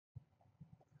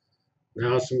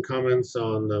Now some comments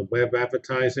on web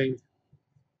advertising.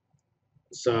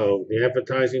 So the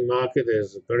advertising market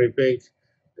is very big.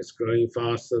 It's growing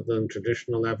faster than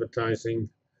traditional advertising,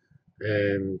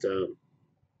 and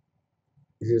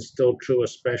it is still true,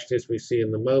 especially as we see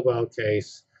in the mobile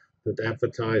case, that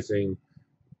advertising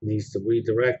needs to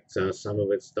redirect some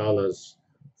of its dollars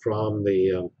from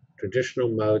the traditional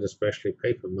mode, especially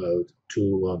paper mode,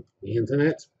 to the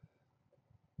internet.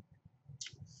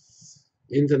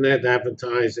 Internet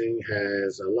advertising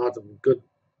has a lot of good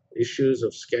issues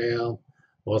of scale.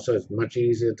 Also, it's much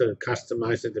easier to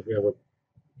customize it. If you have a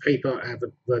paper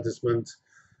advertisement,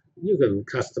 you can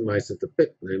customize it a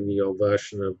bit. Maybe your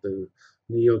version of the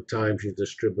New York Times you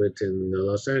distribute in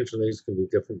Los Angeles can be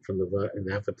different from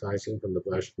in advertising from the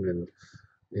version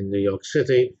in New York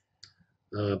City,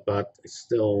 but it's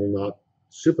still not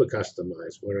super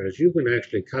customized. Whereas you can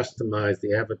actually customize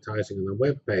the advertising on the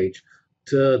web page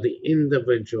to the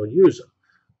individual user,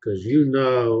 because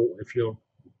if you're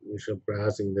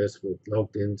browsing this with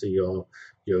logged into your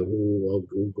Yahoo or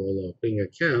Google or Bing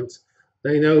account,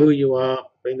 they know who you are,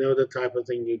 they know the type of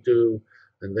thing you do,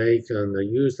 and they can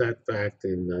use that fact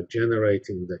in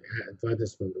generating the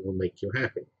advertisement that will make you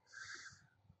happy.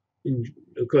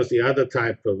 Of course, the other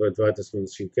type of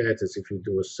advertisements you get is if you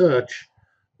do a search,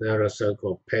 there are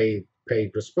so-called paid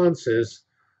responses.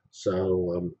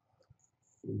 So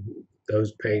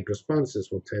those paid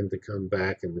responses will tend to come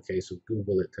back. In the case of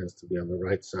Google, it tends to be on the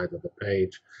right side of the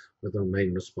page, with the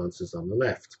main responses on the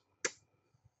left.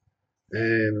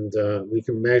 And we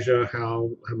can measure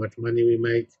how much money we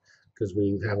make because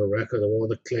we have a record of all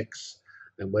the clicks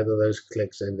and whether those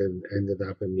clicks ended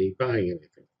up in me buying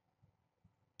anything.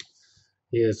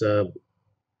 Here's a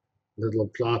little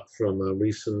plot from a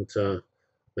recent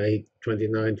May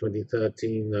 29,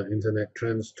 2013 Internet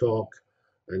Trends Talk,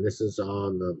 and this is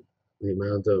on the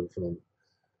amount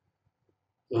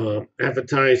of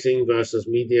advertising versus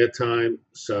media time.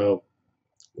 So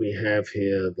we have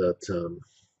here that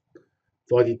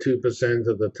 42%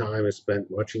 of the time is spent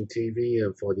watching TV,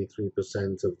 and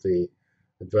 43% of the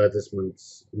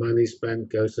advertisements money spent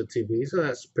goes to TV. So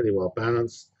that's pretty well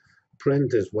balanced.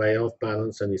 Print is way off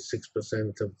balance. Only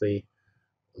 6% of the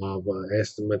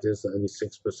estimate is that only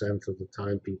 6% of the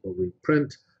time people read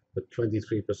print, but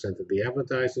 23% of the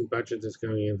advertising budget is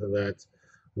going into that.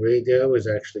 Radio is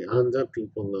actually under.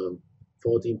 People,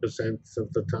 14%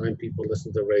 of the time people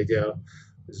listen to radio.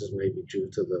 This is maybe due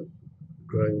to the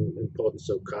growing importance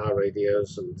of car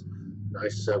radios and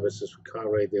nice services for car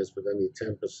radios, but only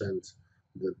 10%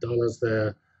 of the dollars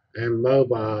there. And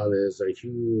mobile is a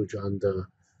huge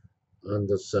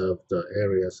underserved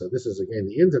area. So this is again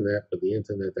the internet, but the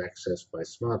internet accessed by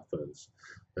smartphones.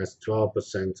 That's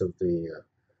 12% of the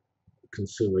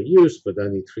consumer use, but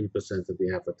only 3% of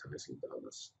the advertising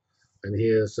dollars. And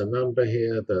here's a number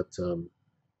here that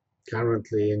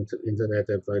currently internet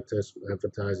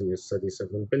advertising is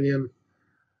 37 billion,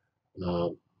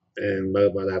 and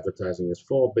mobile advertising is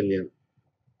 4 billion.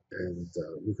 And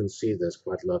you can see there's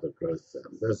quite a lot of growth there.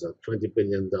 There's a $20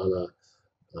 billion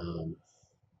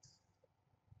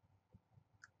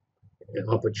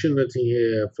opportunity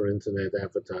here for internet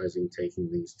advertising, taking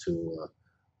these two,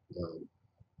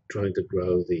 trying to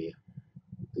grow the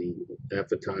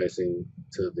advertising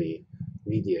to the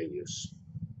media use.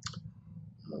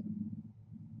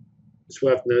 It's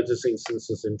worth noticing, since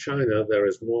it's in China, there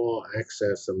is more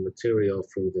access of material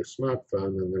through the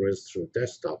smartphone than there is through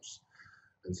desktops.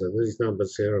 And so these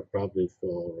numbers here are probably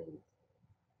for,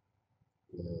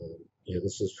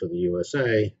 this is for the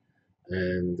USA,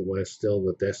 and where still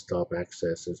the desktop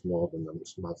access is more than the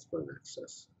smartphone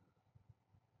access.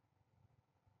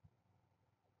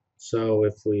 So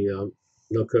if we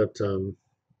look at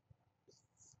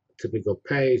typical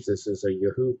page, this is a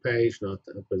Yahoo page, but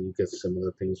you get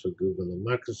similar things for Google and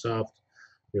Microsoft.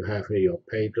 You have here your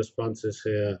paid responses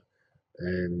here,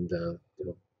 and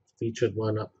featured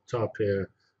one up the top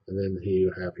here, and then here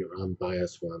you have your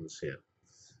unbiased ones here.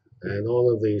 And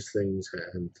all of these things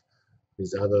and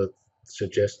these other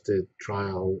suggested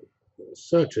trial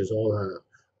searches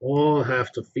all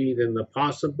have to feed in the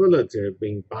possibility of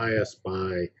being biased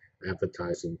by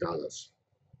advertising dollars.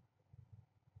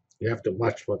 You have to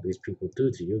watch what these people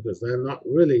do to you, because they're not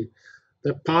really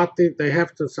they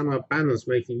have to somehow balance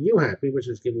making you happy, which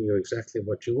is giving you exactly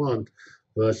what you want,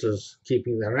 versus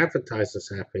keeping their advertisers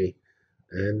happy.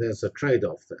 And there's a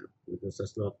trade-off there, because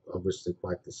that's not obviously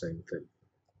quite the same thing.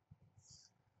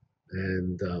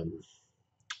 And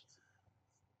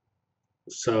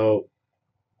so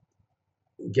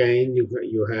again,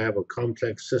 you have a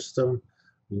complex system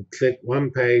You click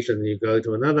one page and you go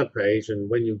to another page, and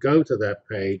when you go to that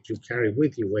page, you carry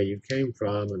with you where you came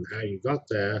from and how you got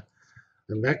there,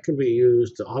 and that can be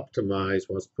used to optimize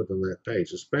what's put on that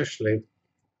page, especially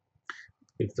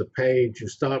if the page you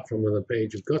start from and the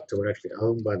page you got to are actually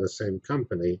owned by the same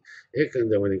company. It can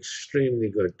do an extremely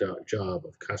good job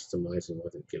of customizing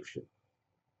what it gives you.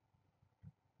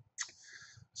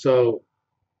 So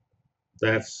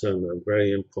that's a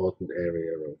very important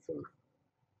area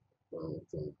of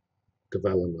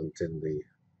development in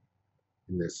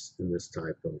this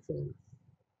type of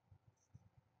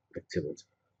activity.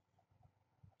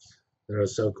 There are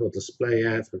so-called display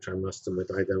ads, which I must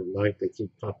admit I don't like. They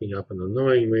keep popping up and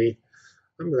annoying me.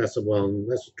 I mean, that's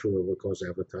true of, course,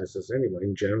 advertisers anyway.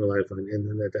 In general, I find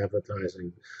internet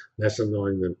advertising less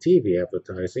annoying than TV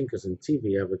advertising, because in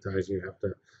TV advertising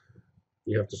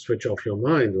you have to switch off your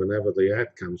mind whenever the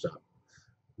ad comes up,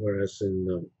 whereas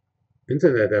in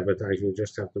internet advertising you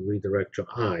just have to redirect your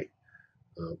eye.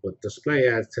 But display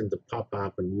ads tend to pop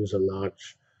up and use a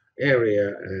large area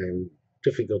and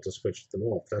difficult to switch them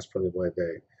off. That's probably why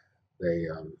they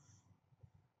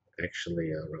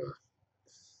actually are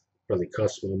probably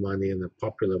cost more money and are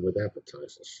popular with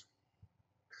advertisers.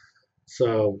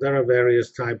 So there are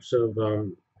various types of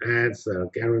ads. There are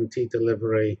guaranteed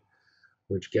delivery,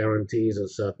 which guarantees a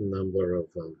certain number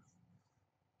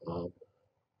of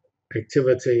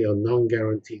activity, or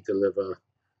non-guaranteed deliver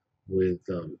with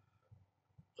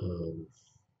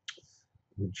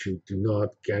which you do not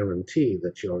guarantee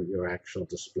that your actual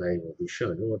display will be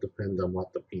shown. It will depend on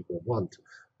what the people want,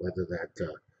 whether that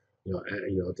your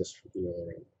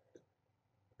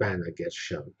banner gets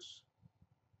shown.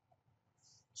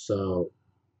 So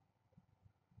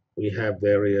we have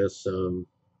various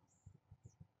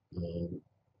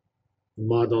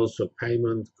models for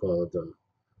payment called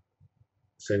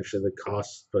essentially the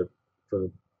cost per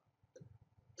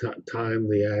time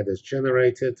the ad is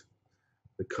generated,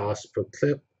 the cost per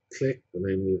click,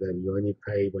 namely that you only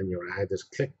pay when your ad is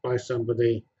clicked by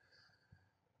somebody.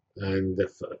 And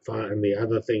the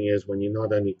other thing is when you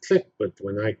not only click, but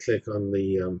when I click on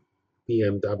the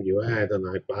BMW ad and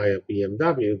I buy a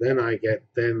BMW,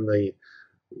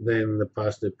 then the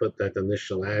person who put that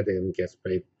initial ad in gets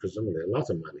paid presumably a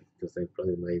lot of money, because they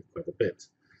probably made quite a bit.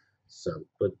 So,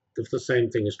 but if the same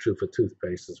thing is true for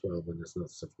toothpaste as well, then there's not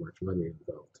so much money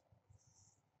involved.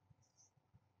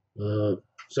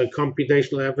 So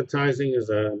computational advertising is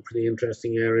a pretty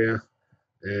interesting area,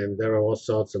 and there are all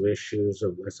sorts of issues,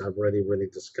 as I've already really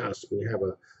discussed. We have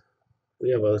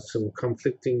some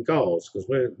conflicting goals, because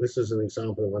this is an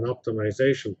example of an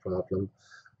optimization problem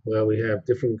where we have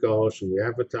different goals from the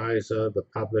advertiser, the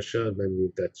publisher, maybe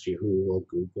that's Yahoo or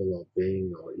Google or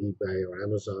Bing or eBay or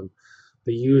Amazon,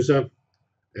 the user,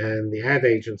 and the ad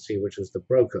agency, which is the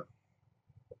broker.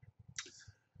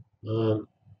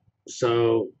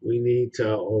 So we need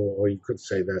to, or you could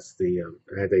say that's the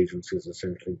ad agency is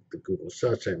essentially the Google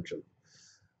search engine.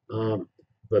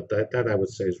 But that I would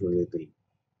say is really the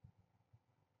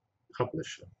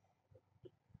publisher,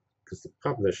 because the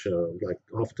publisher, like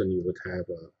often you would have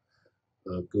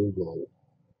a Google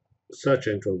search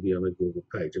engine will be on a Google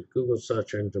page. If Google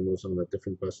search engine was on a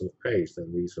different person's page,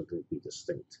 then these would be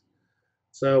distinct.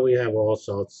 So we have all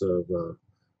sorts of,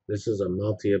 this is a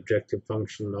multi-objective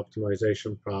function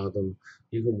optimization problem.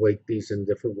 You can weight these in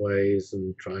different ways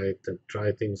and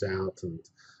try things out. And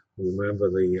remember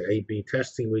the A/B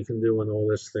testing we can do and all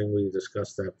this thing. We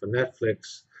discussed that for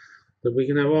Netflix. But we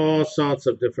can have all sorts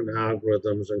of different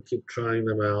algorithms and keep trying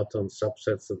them out on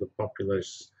subsets of the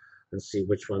populace and see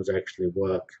which ones actually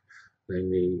work.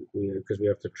 Namely, because we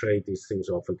have to trade these things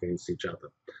off against each other.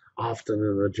 Often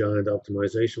in a giant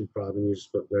optimization problem, you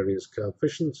just put various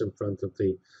coefficients in front of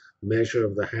the measure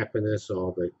of the happiness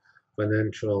or the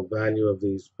financial value of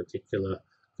these particular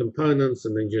components,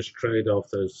 and then just trade off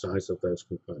those size of those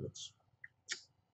components.